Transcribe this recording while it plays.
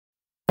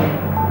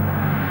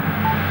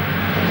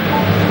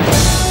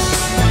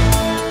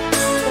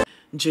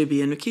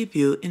JBNN will keep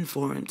you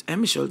informed.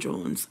 I'm Michelle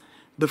Jones.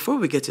 Before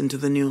we get into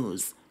the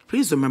news,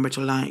 please remember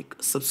to like,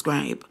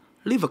 subscribe,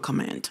 leave a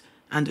comment,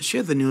 and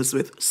share the news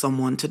with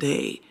someone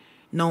today.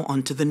 Now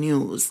on to the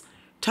news.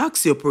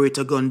 Taxi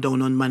operator gunned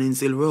down on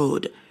Mannings Hill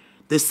Road.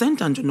 The St.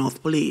 Andrew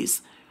North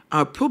Police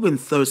are probing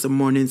Thursday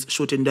morning's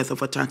shooting death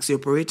of a taxi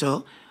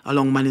operator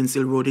along Mannings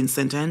Hill Road in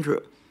St.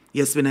 Andrew. He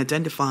has been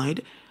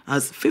identified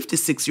as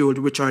 56-year-old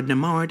Richard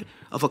Nemard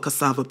of a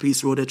Cassava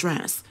Peace Road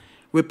address.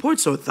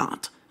 Reports are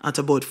that at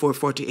about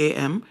 4:40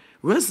 a.m.,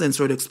 residents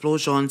heard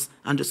explosions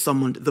and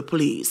summoned the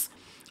police.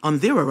 On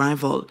their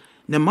arrival,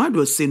 Nemard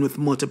was seen with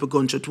multiple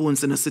gunshot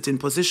wounds in a sitting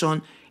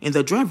position in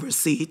the driver's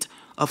seat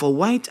of a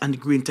white and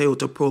green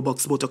Toyota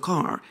Probox motor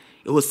car.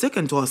 It was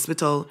taken to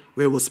hospital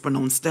where it was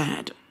pronounced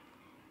dead.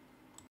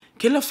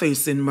 Killer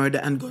facing murder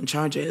and gun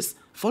charges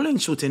following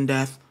shooting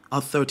death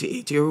of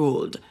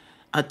 38-year-old.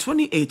 A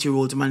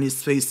 28-year-old man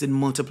is facing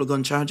multiple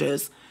gun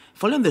charges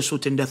following the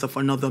shooting death of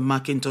another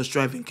Macintosh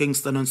driver in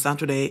Kingston on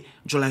Saturday,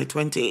 July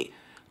 20.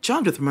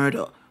 Charged with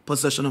murder,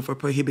 possession of a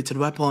prohibited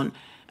weapon,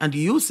 and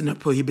using a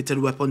prohibited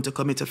weapon to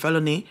commit a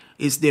felony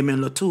is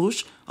Damien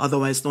Latouche,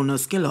 otherwise known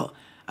as Killer,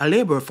 a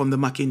laborer from the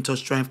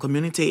Macintosh Drive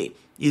community.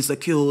 He is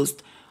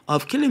accused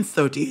of killing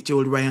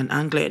 38-year-old Ryan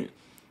Anglin.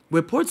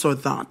 Reports are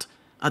that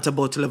at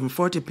about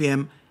 11:40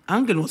 p.m.,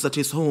 Anglin was at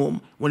his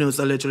home when he was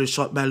allegedly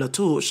shot by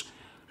Latouche.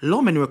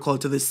 Lawmen were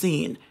called to the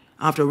scene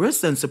after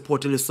residents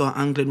reportedly saw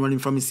Anglin running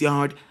from his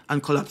yard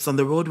and collapsed on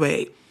the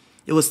roadway.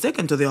 He was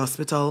taken to the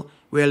hospital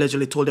where he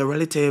allegedly told a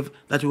relative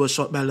that he was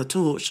shot by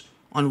Latouche.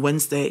 On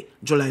Wednesday,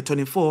 July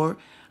 24,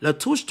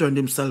 Latouche turned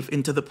himself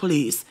into the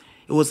police.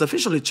 He was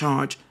officially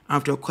charged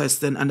after a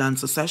question and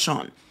answer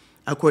session.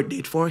 A court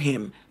date for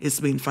him is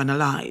being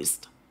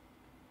finalized.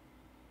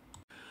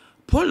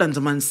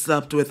 Portland man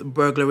slapped with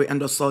burglary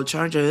and assault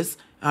charges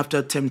after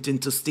attempting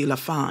to steal a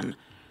fan.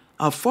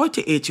 A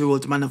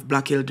 48-year-old man of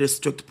Black Hill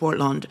District,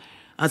 Portland,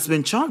 has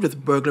been charged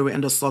with burglary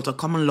and assault of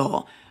common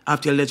law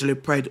after he allegedly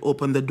pried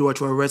open the door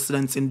to a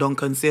residence in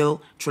Duncan's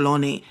Hill,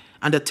 Trelawney,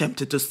 and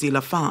attempted to steal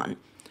a fan.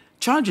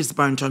 Charges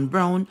Barrington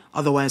Brown,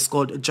 otherwise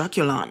called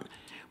Jaculan.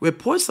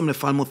 Reports from the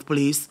Falmouth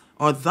police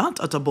are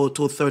that at about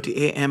 2:30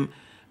 a.m.,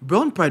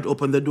 Brown pried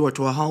open the door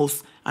to a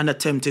house and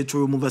attempted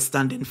to remove a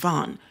standing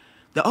fan.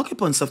 The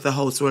occupants of the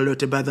house were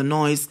alerted by the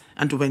noise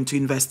and went to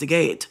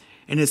investigate.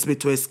 In his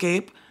bid to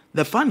escape,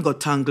 the fan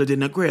got tangled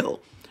in a grill.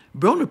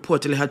 Brown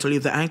reportedly had to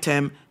leave the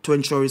item to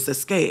ensure his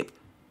escape.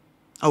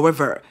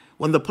 However,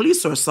 when the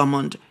police were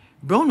summoned,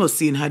 Brown was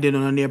seen hiding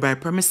on a nearby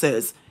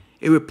premises.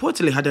 He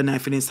reportedly had a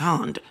knife in his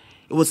hand.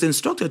 He was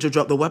instructed to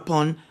drop the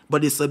weapon,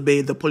 but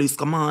disobeyed the police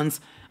commands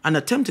and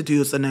attempted to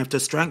use the knife to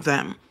strike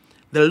them.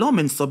 The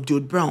lawmen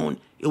subdued Brown.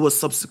 He was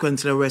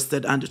subsequently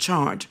arrested and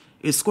charged.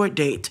 His court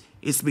date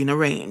is being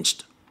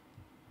arranged.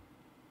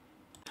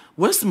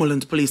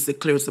 Westmoreland Police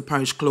declares the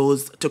parish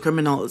closed to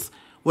criminals.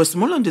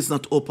 Westmoreland is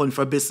not open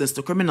for business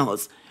to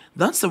criminals.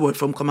 That's the word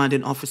from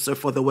Commanding Officer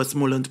for the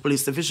Westmoreland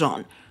Police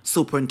Division,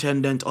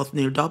 Superintendent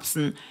Othniel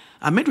Dobson,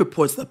 amid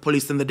reports that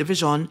police in the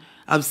division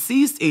have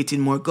seized 18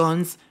 more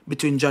guns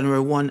between January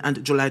 1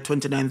 and July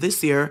 29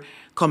 this year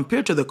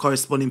compared to the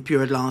corresponding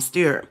period last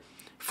year.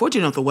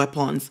 14 of the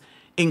weapons,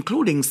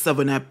 including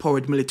 7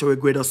 high-powered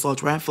military-grade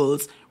assault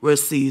rifles, were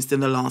seized in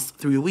the last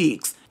 3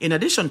 weeks. In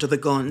addition to the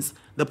guns,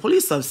 the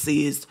police have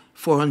seized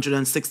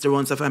 460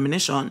 rounds of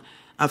ammunition,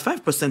 a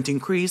 5%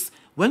 increase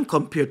when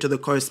compared to the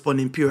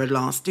corresponding period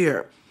last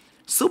year.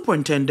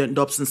 Superintendent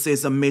Dobson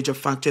says a major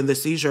factor in the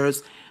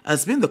seizures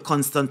has been the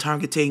constant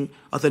targeting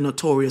of the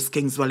notorious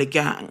Kings Valley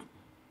gang.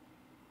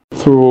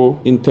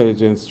 Through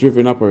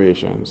intelligence-driven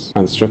operations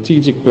and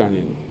strategic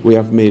planning, we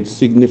have made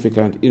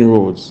significant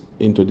inroads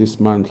into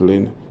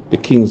dismantling the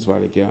Kings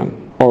Valley gang.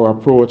 Our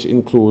approach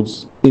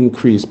includes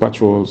increased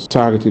patrols,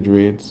 targeted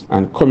raids,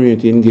 and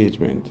community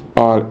engagement,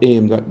 all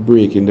aimed at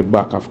breaking the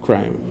back of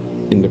crime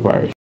in the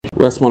parish.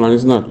 Westmoreland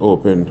is not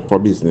open for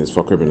business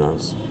for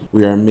criminals.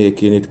 We are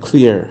making it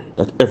clear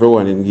that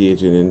everyone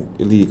engaging in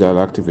illegal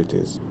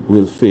activities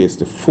will face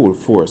the full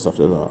force of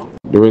the law.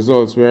 The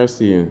results we are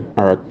seeing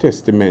are a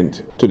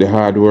testament to the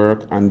hard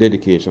work and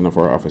dedication of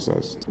our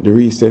officers. The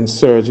recent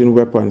surge in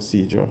weapon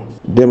seizure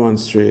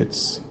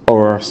demonstrates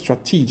our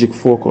strategic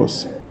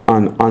focus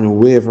and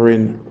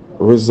unwavering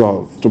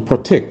resolve to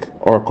protect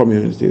our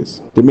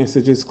communities. The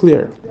message is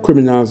clear.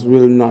 Criminals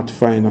will not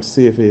find a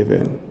safe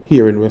haven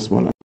here in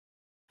Westmoreland.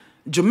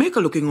 Jamaica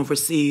looking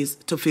overseas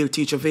to fill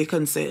teacher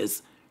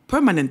vacancies.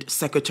 Permanent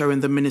Secretary in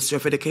the Ministry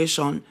of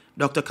Education,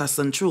 Dr.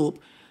 Casson Troop,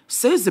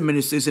 says the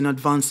ministry is in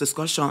advanced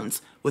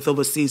discussions with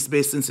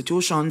overseas-based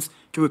institutions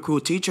to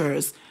recruit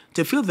teachers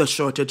to fill the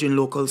shortage in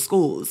local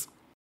schools.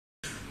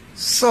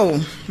 So,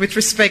 with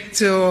respect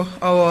to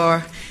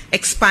our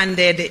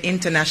expanded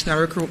international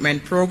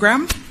recruitment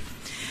program,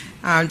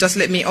 just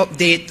let me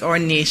update our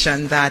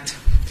nation that,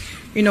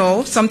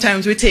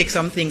 sometimes we take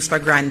some things for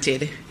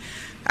granted.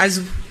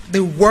 As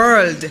the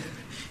world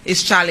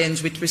is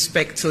challenged with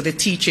respect to the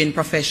teaching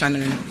profession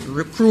and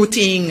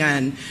recruiting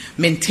and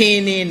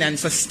maintaining and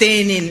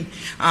sustaining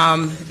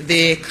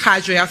the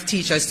cadre of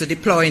teachers to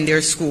deploy in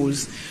their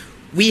schools,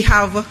 we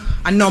have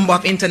a number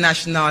of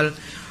international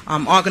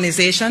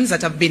organizations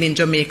that have been in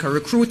Jamaica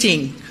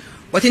recruiting.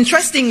 But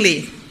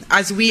interestingly,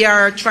 as we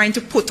are trying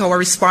to put our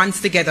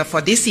response together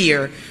for this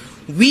year,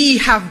 we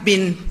have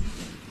been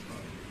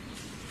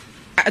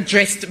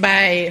addressed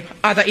by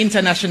other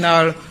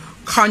international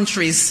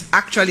countries.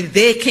 Actually,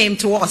 they came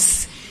to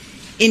us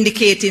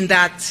indicating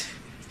that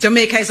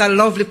Jamaica is a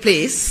lovely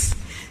place.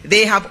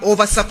 They have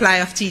oversupply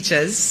of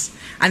teachers,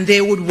 and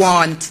they would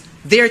want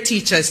their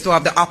teachers to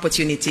have the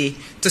opportunity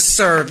to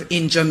serve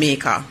in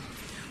Jamaica.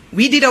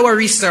 We did our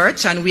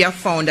research, and we have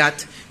found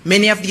that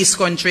many of these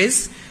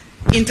countries,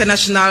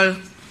 international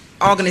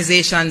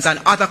organizations and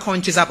other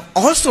countries, have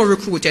also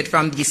recruited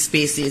from these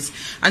spaces.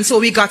 And so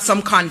we got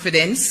some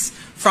confidence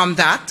from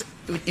that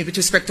with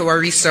respect to our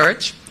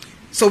research.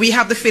 So we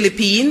have the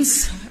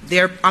Philippines,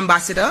 their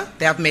ambassador,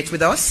 they have met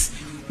with us.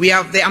 We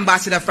have the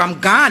ambassador from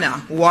Ghana,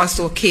 who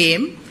also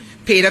came,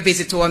 paid a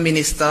visit to our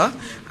minister,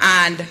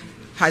 and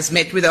has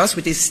met with us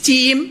with his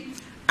team.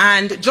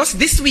 And just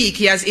this week,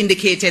 he has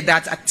indicated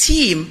that a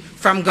team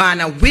from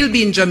Ghana will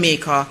be in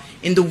Jamaica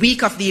in the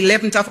week of the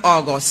 11th of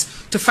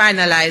August to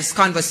finalize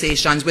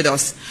conversations with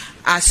us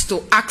as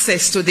to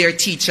access to their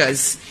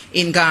teachers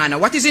in Ghana.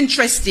 What is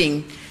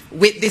interesting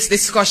with this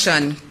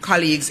discussion,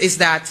 colleagues, is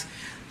that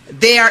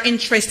they are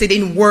interested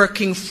in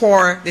working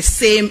for the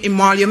same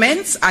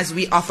emoluments as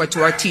we offer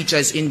to our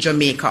teachers in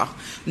Jamaica.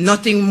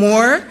 Nothing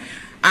more.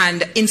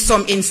 And in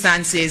some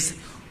instances,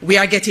 we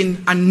are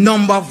getting a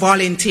number of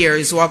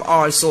volunteers who have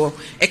also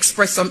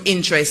expressed some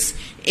interest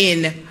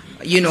in,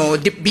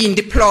 being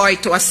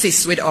deployed to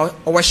assist with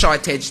our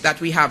shortage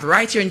that we have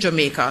right here in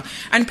Jamaica.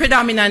 And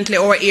predominantly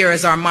our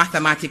areas are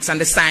mathematics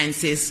and the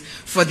sciences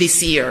for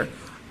this year.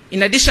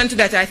 In addition to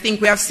that, I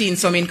think we have seen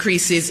some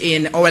increases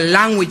in our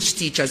language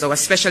teachers, our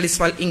specialists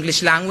for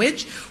English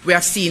language. We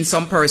have seen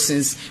some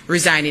persons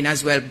resigning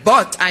as well.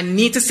 But I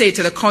need to say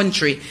to the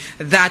country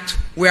that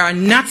we are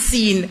not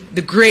seeing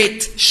the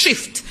great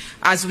shift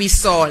as we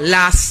saw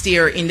last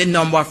year in the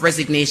number of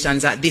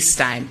resignations at this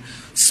time.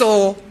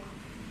 So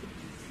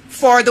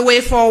for the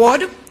way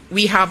forward,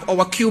 we have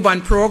our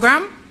Cuban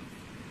program.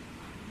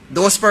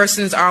 Those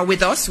persons are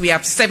with us. We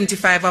have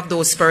 75 of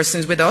those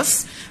persons with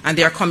us, and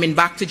they are coming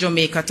back to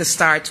Jamaica to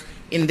start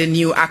in the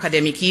new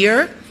academic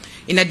year.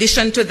 In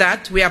addition to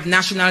that, we have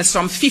nationals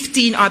from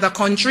 15 other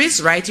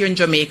countries right here in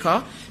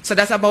Jamaica. So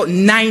that's about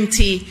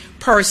 90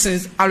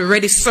 persons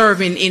already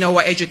serving in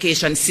our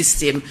education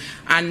system.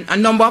 And a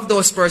number of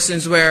those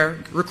persons were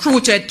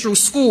recruited through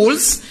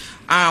schools,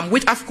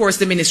 with, of course,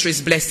 the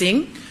ministry's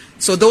blessing.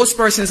 So those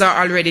persons are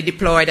already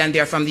deployed, and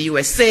they're from the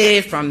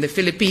USA, from the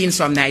Philippines,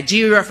 from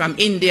Nigeria, from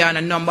India, and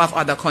a number of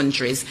other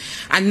countries.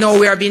 And now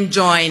we are being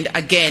joined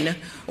again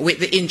with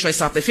the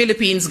interests of the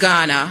Philippines,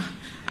 Ghana,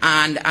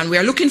 and we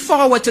are looking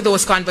forward to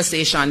those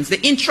conversations.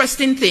 The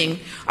interesting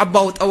thing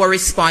about our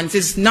response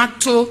is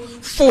not to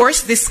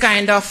force this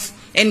kind of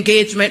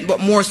engagement, but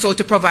more so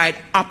to provide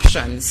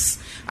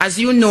options. As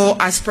you know,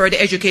 as per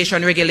the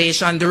education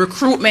regulation, the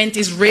recruitment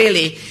is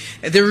really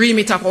the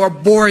remit of our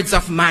boards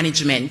of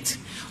management.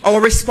 Our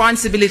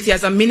responsibility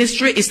as a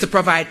ministry is to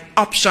provide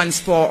options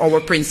for our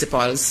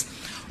principals.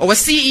 Our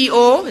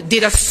CEO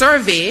did a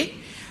survey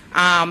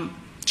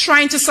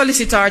trying to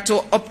solicit her to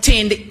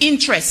obtain the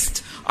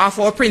interest of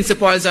our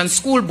principals and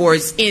school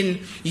boards in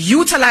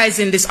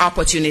utilizing this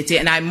opportunity.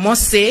 And I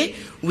must say,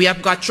 we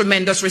have got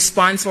tremendous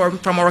response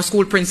from our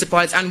school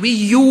principals, and we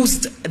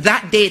used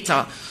that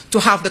data to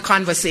have the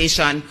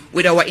conversation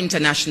with our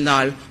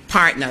international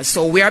partners.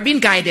 So we are being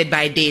guided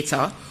by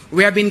data.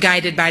 We are being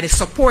guided by the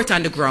support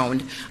on the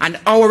ground, and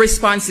our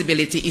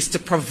responsibility is to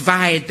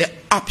provide the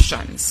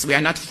options. We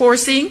are not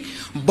forcing,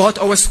 but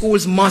our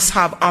schools must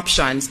have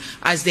options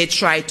as they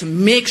try to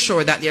make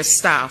sure that their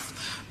staff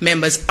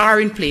members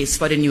are in place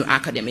for the new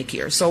academic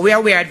year. So we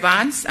are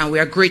advanced, and we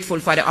are grateful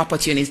for the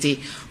opportunity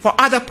for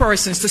other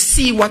persons to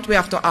see what we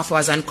have to offer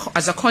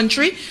as a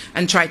country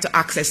and try to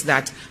access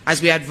that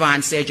as we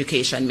advance the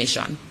education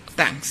mission.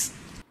 Thanks.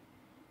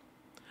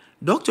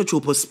 Dr.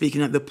 Troop was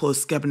speaking at the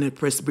post-cabinet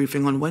press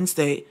briefing on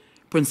Wednesday.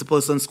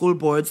 Principals and school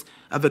boards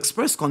have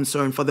expressed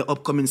concern for the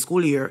upcoming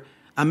school year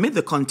amid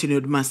the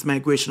continued mass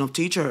migration of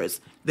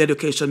teachers. The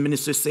Education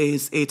Ministry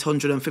says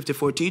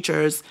 854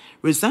 teachers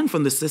resigned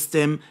from the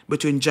system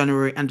between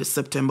January and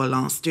September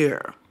last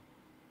year.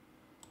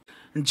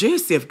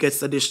 JCF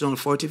gets additional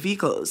 40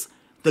 vehicles.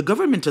 The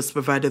government has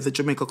provided the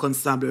Jamaica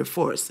Constabulary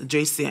Force,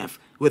 JCF,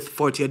 with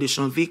 40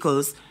 additional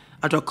vehicles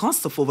at a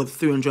cost of over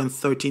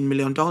 $313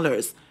 million.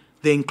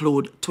 They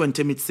include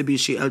 20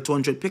 Mitsubishi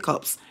L200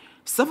 pickups,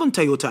 7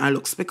 Toyota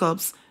Hilux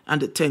pickups,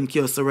 and 10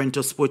 Kia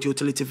Sorento sport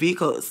utility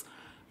vehicles.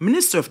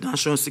 Minister of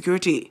National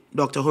Security,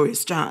 Dr.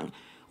 Horace Chang,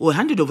 who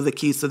handed over the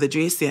keys to the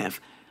JCF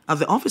at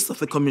the Office of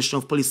the Commissioner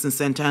of Police in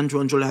St. Andrew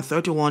on July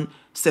 31,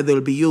 said they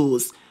will be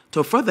used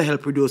to further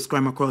help reduce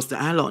crime across the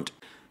island.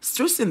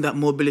 Stressing that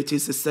mobility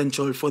is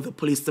essential for the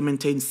police to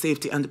maintain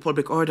safety and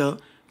public order,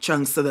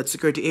 Chang said that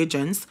security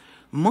agents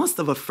must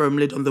have a firm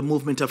lid on the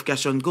movement of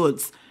cash and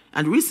goods,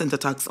 and recent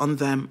attacks on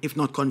them, if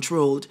not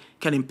controlled,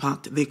 can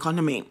impact the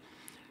economy.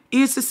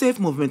 It's the safe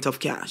movement of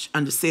cash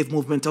and the safe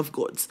movement of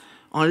goods.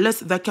 Unless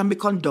that can be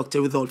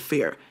conducted without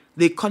fear,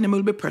 the economy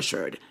will be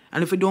pressured,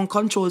 and if we don't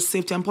control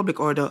safety and public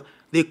order,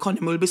 the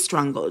economy will be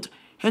strangled.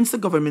 Hence the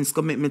government's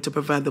commitment to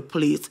provide the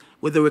police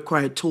with the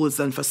required tools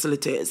and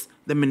facilities,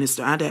 the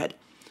minister added.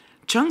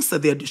 Chang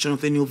said the addition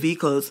of the new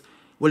vehicles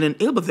will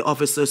enable the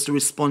officers to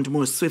respond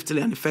more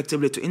swiftly and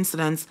effectively to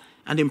incidents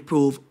and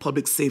improve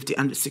public safety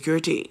and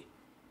security.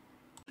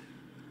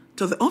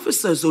 To the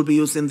officers who will be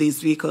using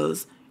these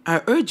vehicles,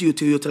 I urge you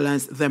to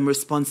utilize them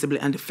responsibly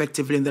and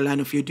effectively in the line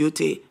of your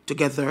duty.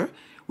 Together,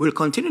 we'll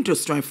continue to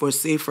strive for a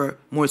safer,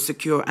 more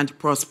secure and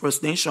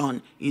prosperous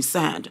nation, he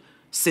said.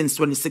 Since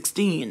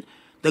 2016,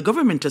 the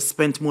government has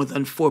spent more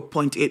than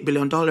 $4.8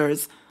 billion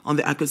on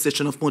the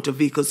acquisition of motor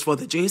vehicles for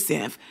the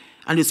JCF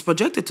and is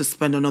projected to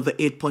spend another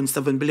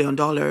 $8.7 billion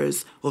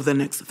over the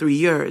next 3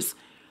 years.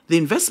 The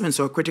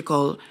investments are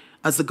critical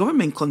as the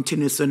government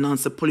continues to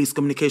enhance the police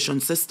communication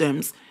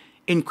systems,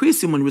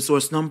 increase human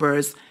resource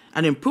numbers,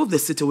 and improve the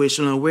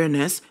situational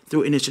awareness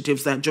through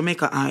initiatives like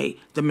Jamaica Eye,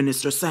 the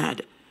minister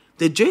said.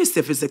 The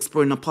JCF is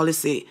exploring a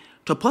policy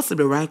to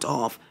possibly write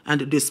off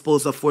and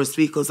dispose of forced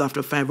vehicles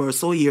after 5 or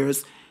so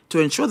years to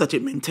ensure that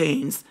it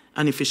maintains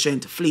an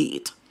efficient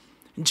fleet.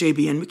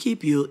 JBN will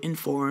keep you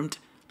informed.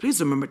 Please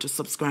remember to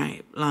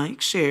subscribe, like,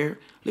 share,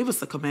 leave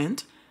us a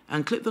comment,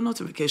 and click the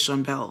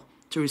notification bell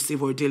to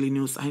receive our daily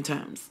news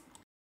items.